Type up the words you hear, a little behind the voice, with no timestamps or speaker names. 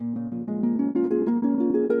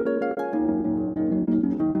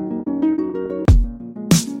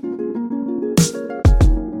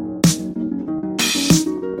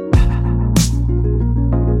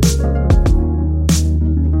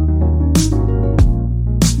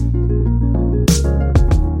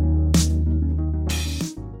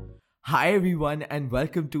Hi, everyone, and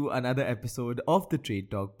welcome to another episode of the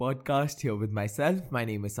Trade Talk podcast. Here with myself. My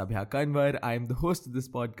name is Sabha Kanwar. I am the host of this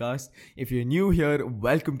podcast. If you're new here,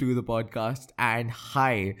 welcome to the podcast. And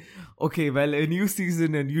hi. Okay, well, a new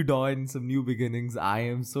season, a new dawn, some new beginnings. I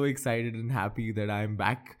am so excited and happy that I'm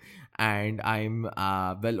back. And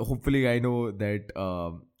hopefully, I know that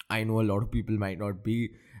I know a lot of people might not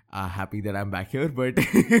be happy that I'm back here, but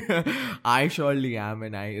I surely am,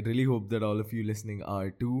 and I really hope that all of you listening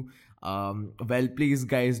are too. Please,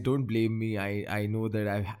 guys, don't blame me. I know that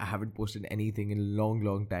I haven't posted anything in a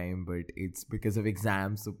long time, but it's because of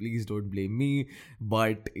exams, so please don't blame me.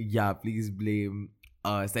 But yeah, please blame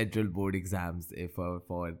central board exams if for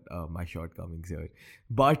my shortcomings here.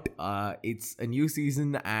 But it's a new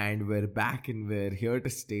season and we're back and we're here to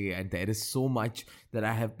stay, and there is so much that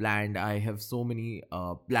I have planned. I have so many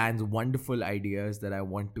plans, wonderful ideas that I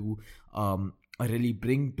want to really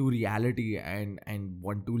bring to reality and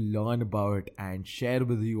want to learn about and share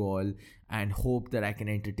with you all, and hope that I can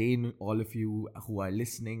entertain all of you who are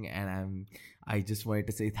listening. And I just wanted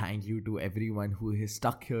to say thank you to everyone who is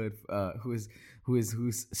stuck here, who's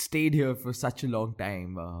stayed here for such a long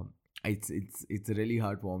time. It's really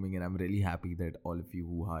heartwarming, and I'm really happy that all of you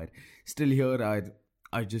who are still here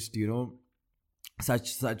are just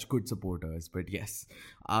such good supporters. But yes,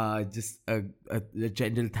 just a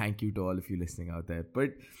general thank you to all of you listening out there.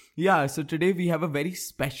 But yeah, so today we have a very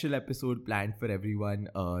special episode planned for everyone,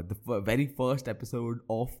 the very first episode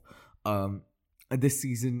of this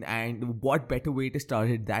season, and what better way to start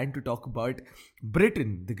it than to talk about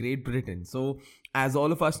Britain, the Great Britain. So as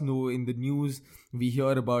all of us know, in the news we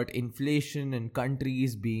hear about inflation and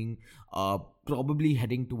countries being probably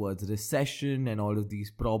heading towards recession and all of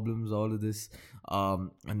these problems, all of this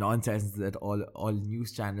nonsense that all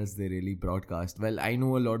news channels they really broadcast. Well, I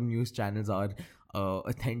know a lot of news channels are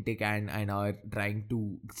authentic and are trying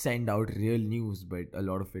to send out real news, but a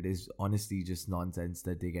lot of it is honestly just nonsense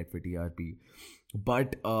that they get for TRP.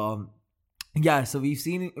 But yeah, so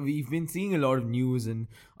we've been seeing a lot of news and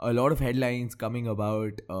a lot of headlines coming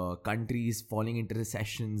about countries falling into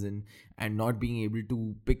recessions and not being able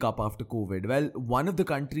to pick up after COVID. Well, one of the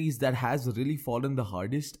countries that has really fallen the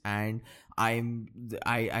hardest, and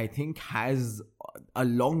I think has a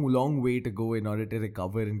long way to go in order to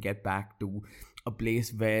recover and get back to a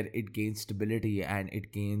place where it gains stability and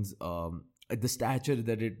it gains the stature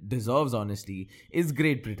that it deserves, honestly, is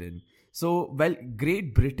Great Britain. So, well,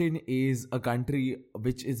 Great Britain is a country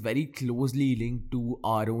which is very closely linked to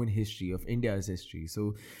our own history, of India's history.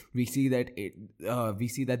 So we see that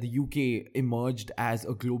the UK emerged as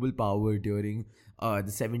a global power during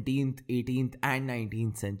the 17th, 18th, and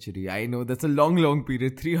 19th century. I know that's a long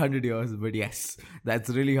period, 300 years, but yes, that's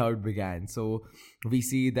really how it began. So we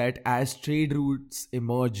see that as trade routes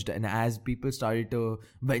emerged and as people started to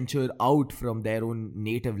venture out from their own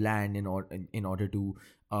native land in order to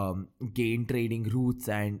gain trading routes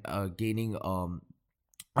and gaining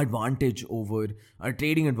advantage over a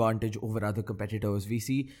trading advantage over other competitors, we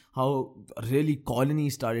see how really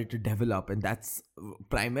colonies started to develop, and that's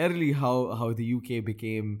primarily how the UK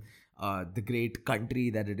became the great country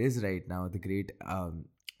that it is right now, the great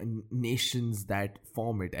nations that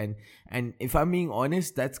form it. And if I'm being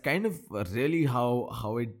honest, that's kind of really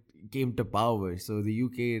how it came to power. So the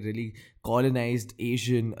UK really colonized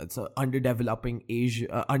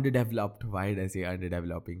underdeveloped, why did I say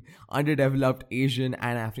underdeveloping? Underdeveloped Asian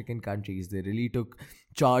and African countries. They really took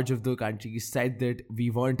charge of the countries, said that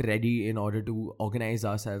we weren't ready in order to organize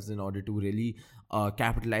ourselves, in order to really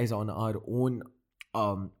capitalize on our own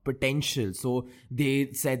potential. So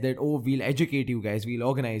they said that, oh, we'll educate you guys, we'll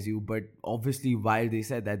organize you. But obviously, while they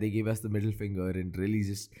said that, they gave us the middle finger and really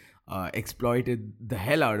just exploited the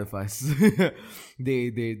hell out of us.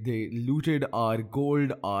 They looted our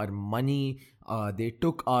gold, our money. They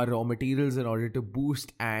took our raw materials in order to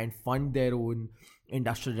boost and fund their own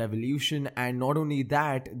industrial revolution. And not only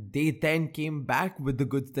that, they then came back with the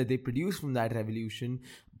goods that they produced from that revolution,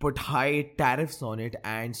 put high tariffs on it,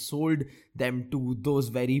 and sold them to those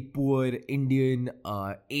very poor Indian,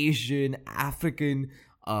 Asian, African,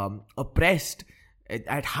 oppressed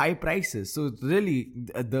at high prices. So really,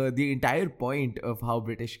 the entire point of how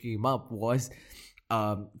British came up was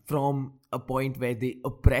from a point where they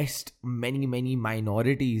oppressed many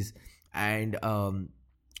minorities and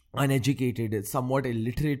uneducated, somewhat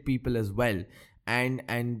illiterate people as well.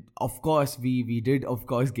 And of course we did of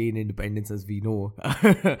course gain independence, as we know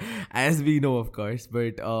of course.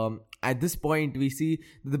 But at this point we see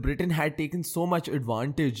that the Britain had taken so much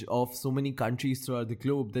advantage of so many countries throughout the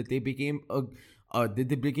globe that they became a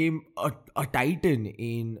titan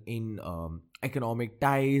in economic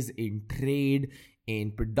ties, in trade,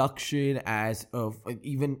 in production, as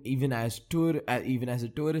even as a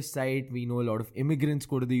tourist site. We know a lot of immigrants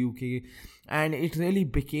go to the UK, and it really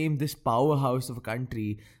became this powerhouse of a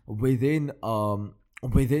country within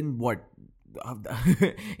what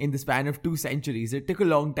in the span of 2 centuries. It took a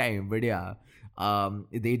long time, but yeah,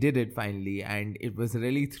 they did it finally, and it was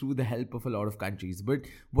really through the help of a lot of countries. But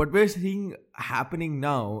what we're seeing happening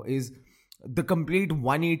now is the complete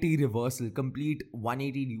 180 reversal, complete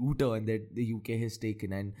 180 U-turn that the UK has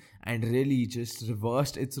taken, and really just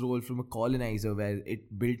reversed its role from a colonizer, where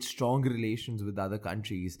it built strong relations with other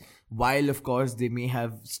countries. While of course they may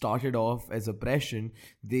have started off as oppression,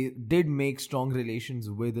 they did make strong relations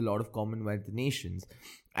with a lot of Commonwealth nations.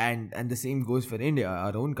 And the same goes for India,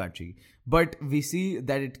 our own country. But we see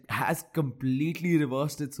that it has completely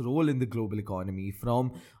reversed its role in the global economy,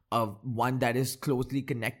 from one that is closely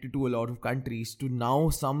connected to a lot of countries to now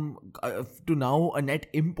a net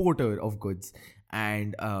importer of goods,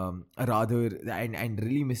 and and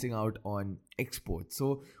really missing out on exports.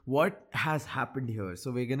 So what has happened here?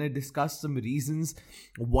 So we're gonna discuss some reasons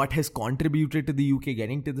what has contributed to the UK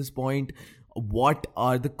getting to this point, what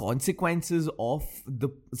are the consequences of the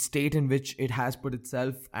state in which it has put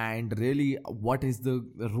itself, and really what is the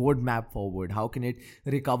roadmap forward, how can it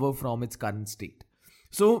recover from its current state.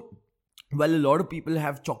 So, well, a lot of people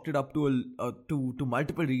have chalked it up to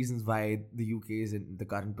multiple reasons why the UK is in the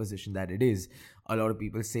current position that it is. A lot of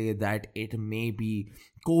people say that it may be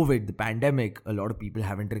COVID, the pandemic. A lot of people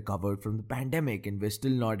haven't recovered from the pandemic, and we're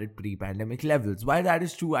still not at pre-pandemic levels. While that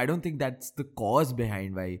is true, I don't think that's the cause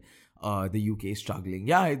behind why the UK is struggling.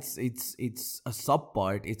 Yeah, it's a sub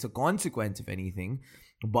part. It's a consequence, if anything.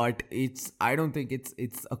 But I don't think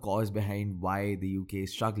it's a cause behind why the UK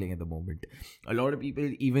is struggling at the moment. A lot of people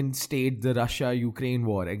even state the Russia-Ukraine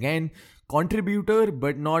war. Again, contributor,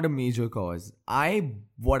 but not a major cause.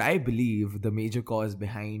 What I believe the major cause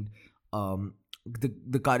behind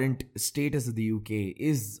the current status of the UK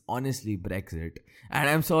is honestly Brexit. And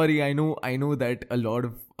I'm sorry, I know that a lot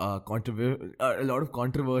of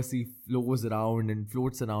controversy floats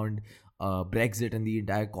around Brexit and the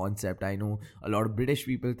entire concept. I know a lot of British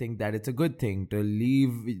people think that it's a good thing to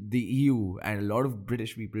leave the EU, and a lot of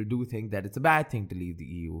British people do think that it's a bad thing to leave the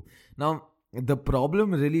EU. Now, the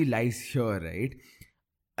problem really lies here, right?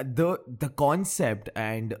 The concept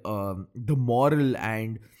and the moral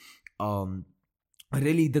and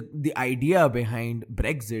really the idea behind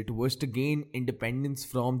Brexit was to gain independence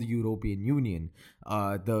from the European Union.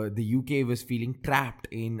 The UK was feeling trapped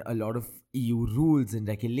in a lot of EU rules and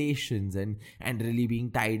regulations, and really being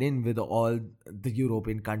tied in with all the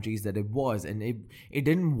European countries that it was, and it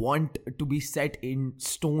didn't want to be set in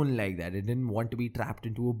stone like that. It didn't want to be trapped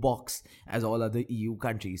into a box as all other EU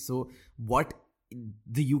countries. So what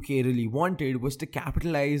the UK really wanted was to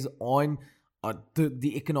capitalize on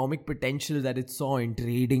the economic potential that it saw in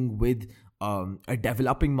trading with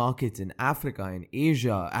developing markets in Africa and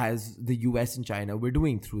Asia, as the US and China were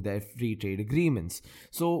doing through their free trade agreements.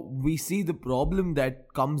 So we see the problem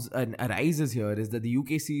that comes and arises here is that the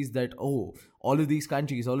UK sees that, all of these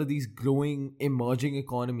countries, all of these growing emerging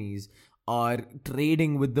economies are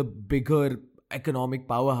trading with the bigger economic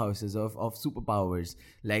powerhouses of superpowers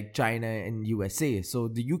like China and USA. So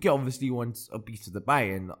the UK obviously wants a piece of the pie,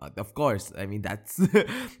 and of course, I mean, that's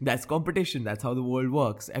that's competition. That's how the world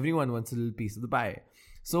works. Everyone wants a little piece of the pie.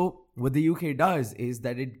 So what the UK does is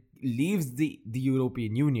that it leaves the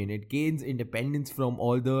European Union. It gains independence from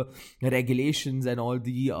all the regulations and all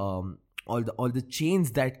the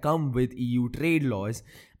chains that come with EU trade laws,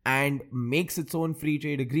 and makes its own free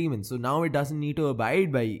trade agreement. So now it doesn't need to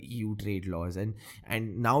abide by EU trade laws, and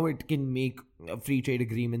now it can make free trade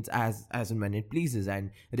agreements as and when it pleases, and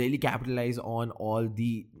really capitalize on all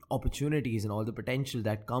the opportunities and all the potential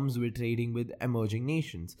that comes with trading with emerging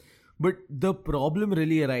nations. But the problem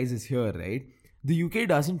really arises here, right? The UK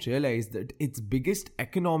doesn't realize that its biggest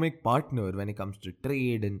economic partner when it comes to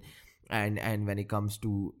trade and when it comes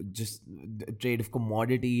to just the trade of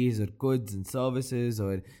commodities or goods and services,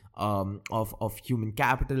 or of human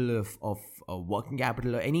capital, of working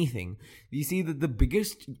capital, or anything, we see that the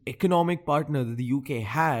biggest economic partner that the UK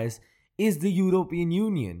has is the European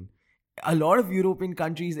Union. A lot of European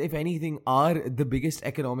countries, if anything, are the biggest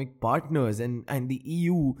economic partners, and the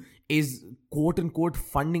EU is quote unquote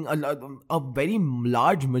funding a very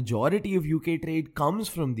large majority of UK trade comes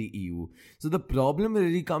from the EU. So the problem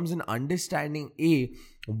really comes in understanding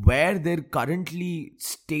where they're currently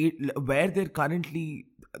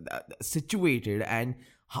situated, and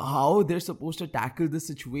how they're supposed to tackle the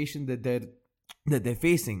situation that they're that they're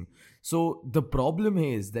facing. So the problem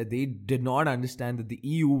is that they did not understand that the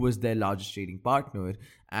EU was their largest trading partner,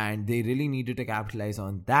 and they really needed to capitalize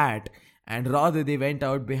on that. And rather, they went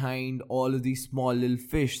out behind all of these small little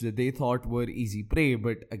fish that they thought were easy prey,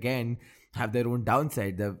 but again, have their own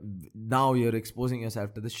downside. Now you're exposing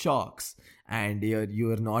yourself to the sharks, and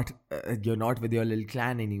you're not with your little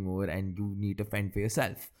clan anymore, and you need to fend for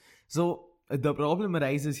yourself. So the problem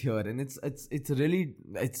arises here, and it's really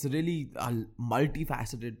a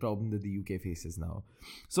multifaceted problem that the UK faces now.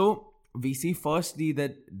 So we see firstly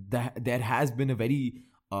that there has been a very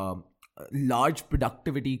large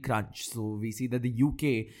productivity crunch. So we see that the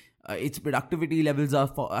UK, its productivity levels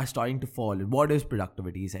are starting to fall. And what is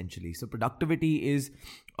productivity essentially? So productivity is,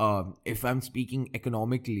 if I'm speaking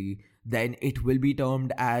economically, then it will be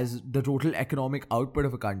termed as the total economic output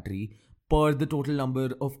of a country per the total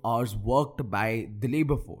number of hours worked by the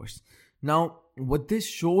labor force. Now, what this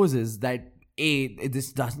shows is that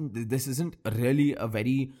this isn't really a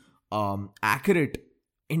very accurate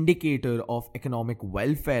indicator of economic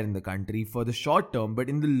welfare in the country for the short term, but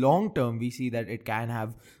in the long term we see that it can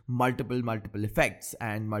have multiple effects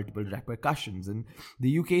and multiple repercussions, and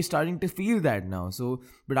the UK is starting to feel that now. So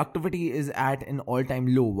productivity is at an all-time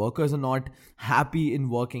low. Workers are not happy in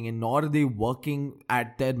working, and nor are they working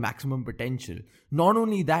at their maximum potential. Not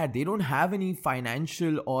only that, they don't have any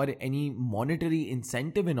financial or any monetary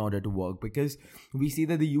incentive in order to work, because we see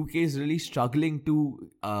that the UK is really struggling to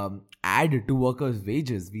add to workers'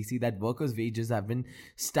 wages. We see that workers' wages have been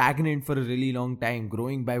stagnant for a really long time,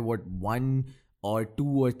 growing by 1 or 2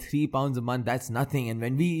 or 3 pounds a month. That's nothing. And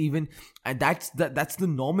when we even, and that's the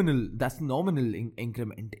nominal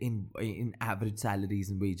increment in average salaries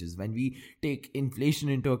and wages. When we take inflation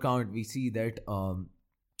into account, we see that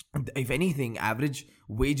if anything, average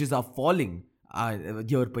wages are falling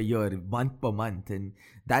year per year, month per month, and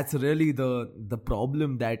that's really the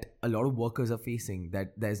problem that a lot of workers are facing.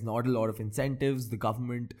 That there's not a lot of incentives. The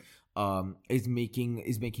government is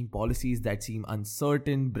making policies that seem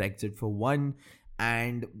uncertain. Brexit for one.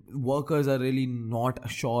 And workers are really not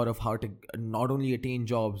sure of how to not only attain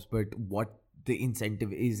jobs, but what the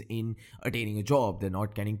incentive is in attaining a job. They're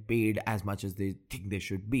not getting paid as much as they think they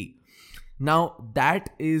should be. Now,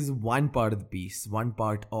 that is one part of the piece, one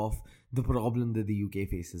part of the problem that the UK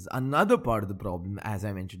faces. Another part of the problem, as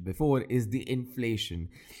I mentioned before, is the inflation.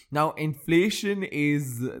 Now, inflation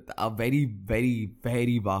is a very, very,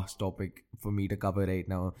 very vast topic for me to cover right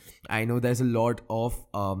now. I know there's a lot of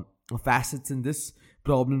facets in this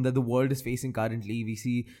problem that the world is facing currently. We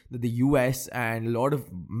see that the US and a lot of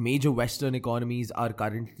major Western economies are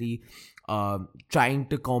currently trying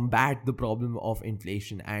to combat the problem of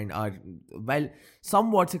inflation, and are, well,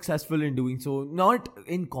 somewhat successful in doing so. Not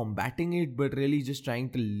in combating it, but really just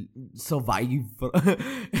trying to survive.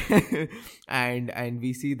 and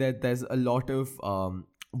we see that there's a lot of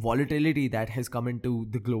volatility that has come into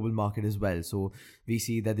the global market as well. So we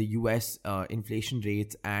see that the US inflation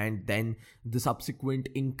rates and then the subsequent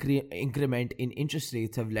increment in interest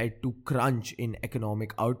rates have led to crunch in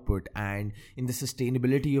economic output and in the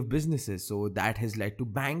sustainability of businesses. So that has led to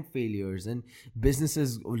bank failures and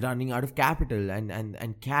businesses running out of capital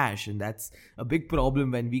and cash, and that's a big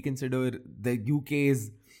problem when we consider the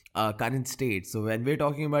UK's current state. So when we're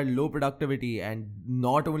talking about low productivity, and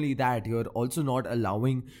not only that, you're also not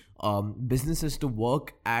allowing businesses to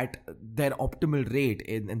work at their optimal rate,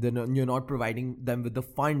 and then you're not providing them with the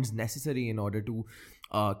funds necessary in order to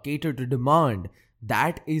cater to demand.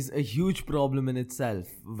 That is a huge problem in itself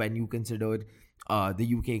when you consider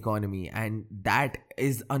the UK economy, and that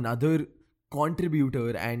is another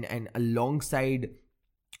contributor, and alongside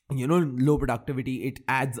low productivity, it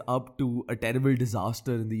adds up to a terrible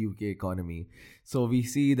disaster in the UK economy. So we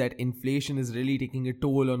see that inflation is really taking a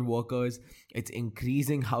toll on workers. It's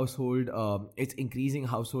increasing household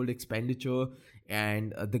expenditure,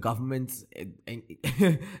 and the government's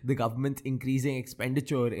increasing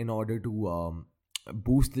expenditure in order to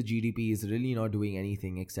boost the GDP is really not doing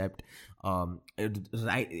anything except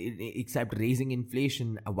raising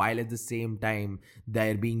inflation, while at the same time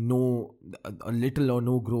there being a little or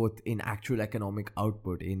no growth in actual economic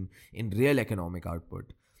output, in real economic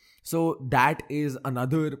output. So that is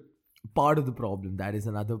another part of the problem. That is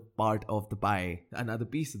another part of the pie, another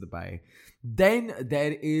piece of the pie. Then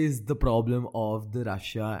there is the problem of the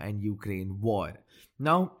Russia and Ukraine war.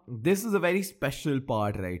 Now, this is a very special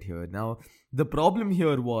part right here. Now, the problem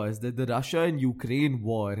here was that the Russia and Ukraine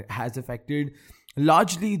war has affected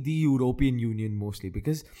largely the European Union mostly,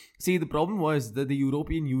 because, see, the problem was that the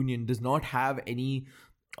European Union does not have any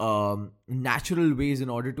natural ways in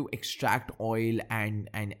order to extract oil and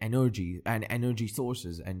energy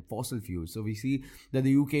sources and fossil fuels. So we see that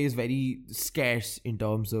the UK is very scarce in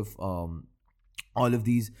terms of all of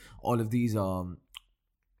these all of these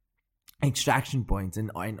extraction points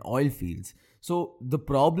and oil fields. So the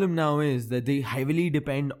problem now is that they heavily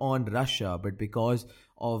depend on Russia, but because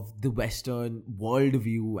of the Western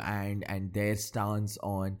worldview and their stance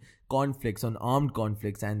on conflicts, on armed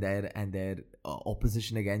conflicts, and their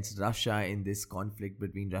opposition against Russia in this conflict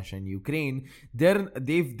between Russia and Ukraine,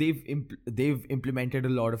 they've implemented a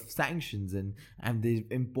lot of sanctions, and they've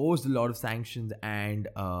imposed a lot of sanctions and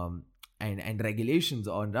regulations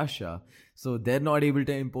on Russia. So they're not able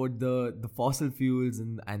to import the fossil fuels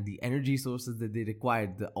and the energy sources that they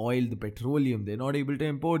required, the oil, the petroleum. They're not able to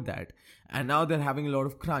import that. And now they're having a lot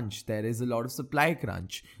of crunch. There is a lot of supply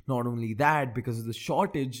crunch. Not only that, because of the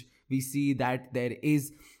shortage, we see that there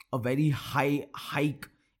is a very high hike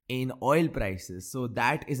in oil prices. So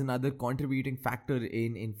that is another contributing factor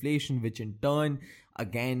in inflation, which in turn,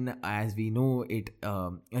 again, as we know, it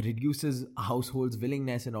reduces households'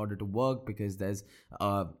 willingness in order to work, because there's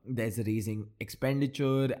a raising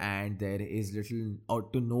expenditure and there is little or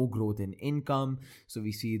to no growth in income. So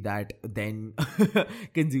we see that then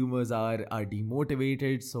consumers are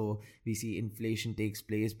demotivated. So we see inflation takes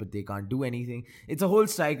place, but they can't do anything. It's a whole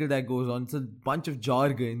cycle that goes on. It's a bunch of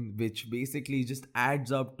jargon which basically just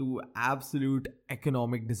adds up to absolute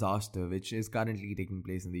economic disaster, which is currently taking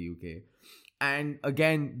place in the UK. And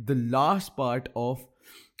again, the last part of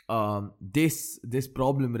this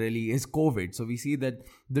problem really is COVID. So we see that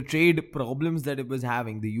the trade problems that it was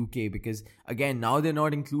having, the UK, because again, now they're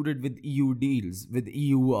not included with EU deals, with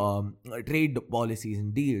EU trade policies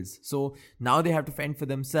and deals. So now they have to fend for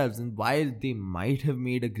themselves. And while they might have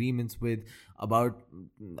made agreements with about,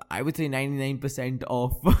 I would say, 99%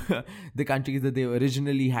 of the countries that they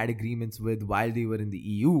originally had agreements with while they were in the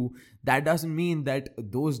EU, that doesn't mean that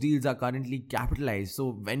those deals are currently capitalized.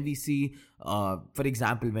 So when we see, for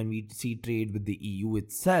example, when we see trade with the EU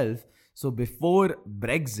itself, so before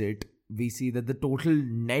Brexit, we see that the total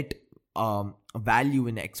net value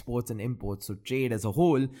in exports and imports, so trade as a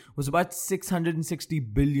whole, was about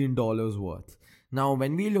 $660 billion worth. Now,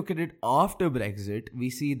 when we look at it after Brexit, we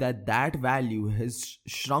see that that value has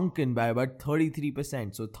shrunken by about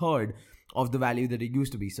 33%, so third of the value that it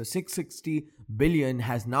used to be. So 660 billion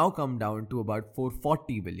has now come down to about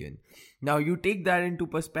 440 billion. Now you take that into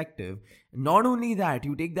perspective. Not only that,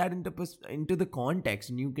 you take that into the context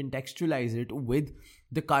and you contextualize it with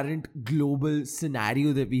the current global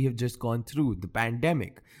scenario that we have just gone through, the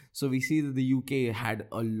pandemic. So we see that the UK had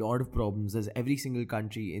a lot of problems, as every single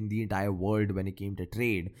country in the entire world when it came to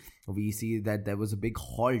trade. We see that there was a big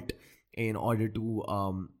halt in order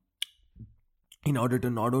to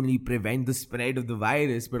not only prevent the spread of the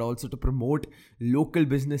virus, but also to promote local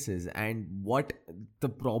businesses. And what the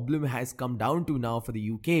problem has come down to now for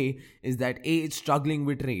the UK is that it's struggling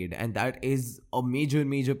with trade, and that is a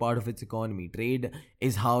major part of its economy. Trade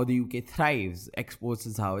is how the UK thrives. Exports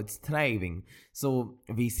is how it's thriving. So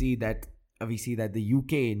we see that the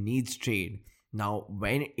UK needs trade. Now,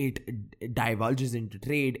 when it divulges into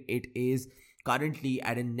trade, it is currently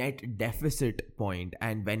at a net deficit point,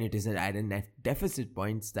 and when it is at a net deficit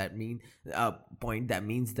point, that means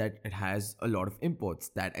that it has a lot of imports.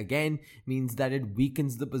 That again means that it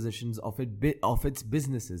weakens the positions of its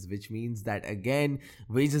businesses, which means that again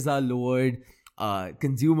wages are lowered,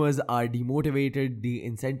 consumers are demotivated,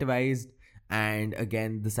 de-incentivized, and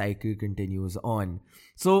again the cycle continues on.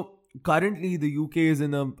 So currently the UK is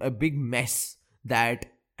in a big mess that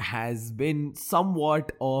has been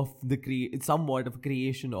somewhat of a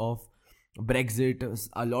creation of Brexit.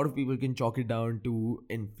 A lot of people can chalk it down to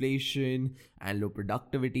inflation and low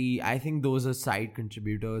productivity. I think those are side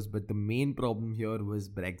contributors, but the main problem here was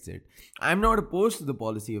Brexit. I'm not opposed to the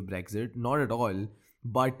policy of Brexit, not at all,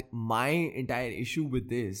 but my entire issue with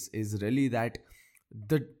this is really that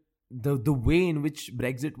the way in which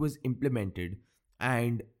Brexit was implemented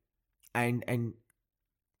and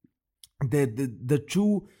the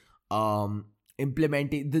true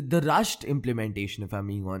the rushed implementation, if I'm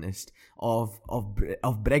being honest, of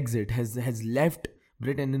Brexit has left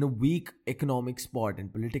Britain in a weak economic spot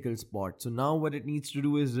and political spot. So now what it needs to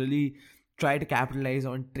do is really try to capitalize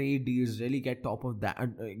on trade deals, really get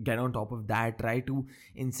on top of that, try to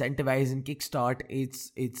incentivize and kickstart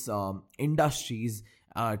its industries,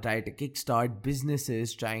 try to kickstart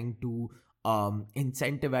businesses, trying to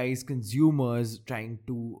incentivize consumers, trying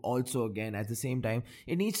to also, again, at the same time,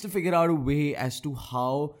 it needs to figure out a way as to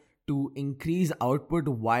how to increase output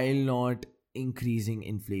while not increasing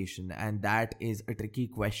inflation, and that is a tricky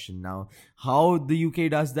question. Now, how the UK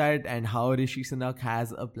does that and how Rishi Sunak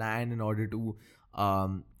has a plan in order to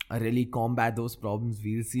um, really combat those problems,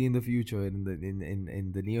 we'll see in the future,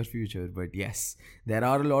 in the near future. But yes, there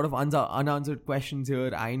are a lot of unanswered questions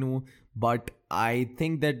here, I know, but I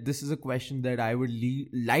think that this is a question that I would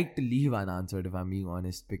like to leave unanswered, if I'm being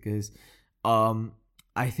honest, because um,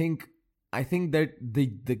 I think I think that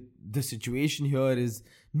the situation here is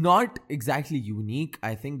not exactly unique.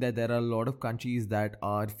 I think that there are a lot of countries that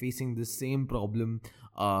are facing the same problem.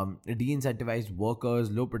 De-incentivized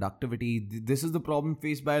workers, low productivity. This is the problem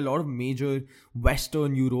faced by a lot of major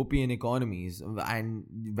Western European economies, and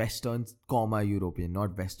Western, comma European,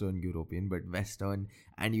 not Western European, but Western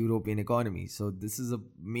and European economies. So this is a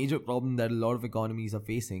major problem that a lot of economies are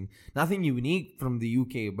facing. Nothing unique from the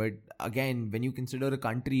UK, but again, when you consider a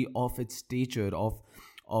country of its stature, of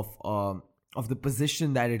of the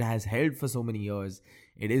position that it has held for so many years,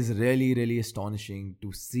 it is really, really astonishing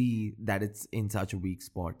to see that it's in such a weak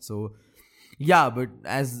spot. So yeah, but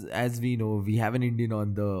as we know, we have an Indian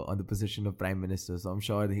on the position of Prime Minister, so I'm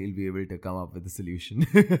sure he'll be able to come up with a solution.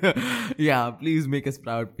 Yeah, please make us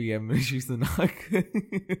proud, PM Rishi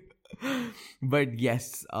Sunak. But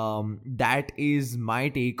yes, that is my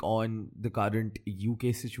take on the current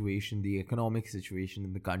UK situation, the economic situation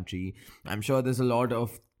in the country. I'm sure there's a lot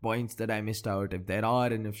of points that I missed out. If there are,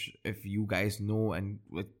 and if you guys know and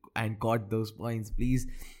got those points, please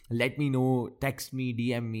let me know. Text me,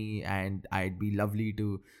 DM me, and I'd be lovely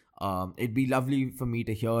to. It'd be lovely for me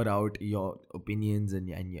to hear out your opinions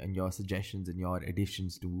and your suggestions and your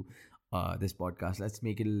additions to this podcast. Let's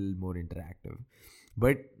make it a little more interactive.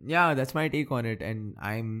 But yeah, that's my take on it, and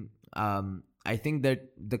I think that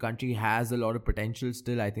the country has a lot of potential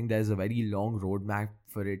still. I think there's a very long roadmap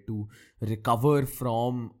for it to recover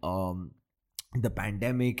from the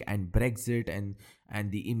pandemic and Brexit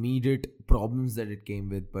and the immediate problems that it came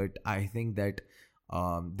with. But I think that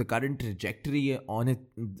the current trajectory on it,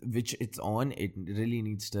 which it's on, it really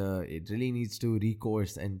needs to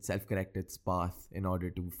recourse and self-correct its path in order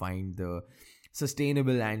to find the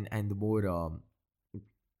sustainable and the more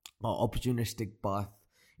opportunistic path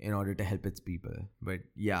in order to help its people. But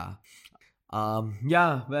yeah,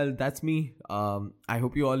 well, that's me. I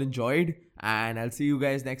hope you all enjoyed, and I'll see you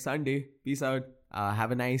guys next Sunday. Peace out.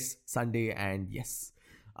 Have a nice Sunday, and yes,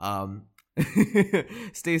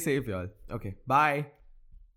 stay safe, y'all. Okay, bye.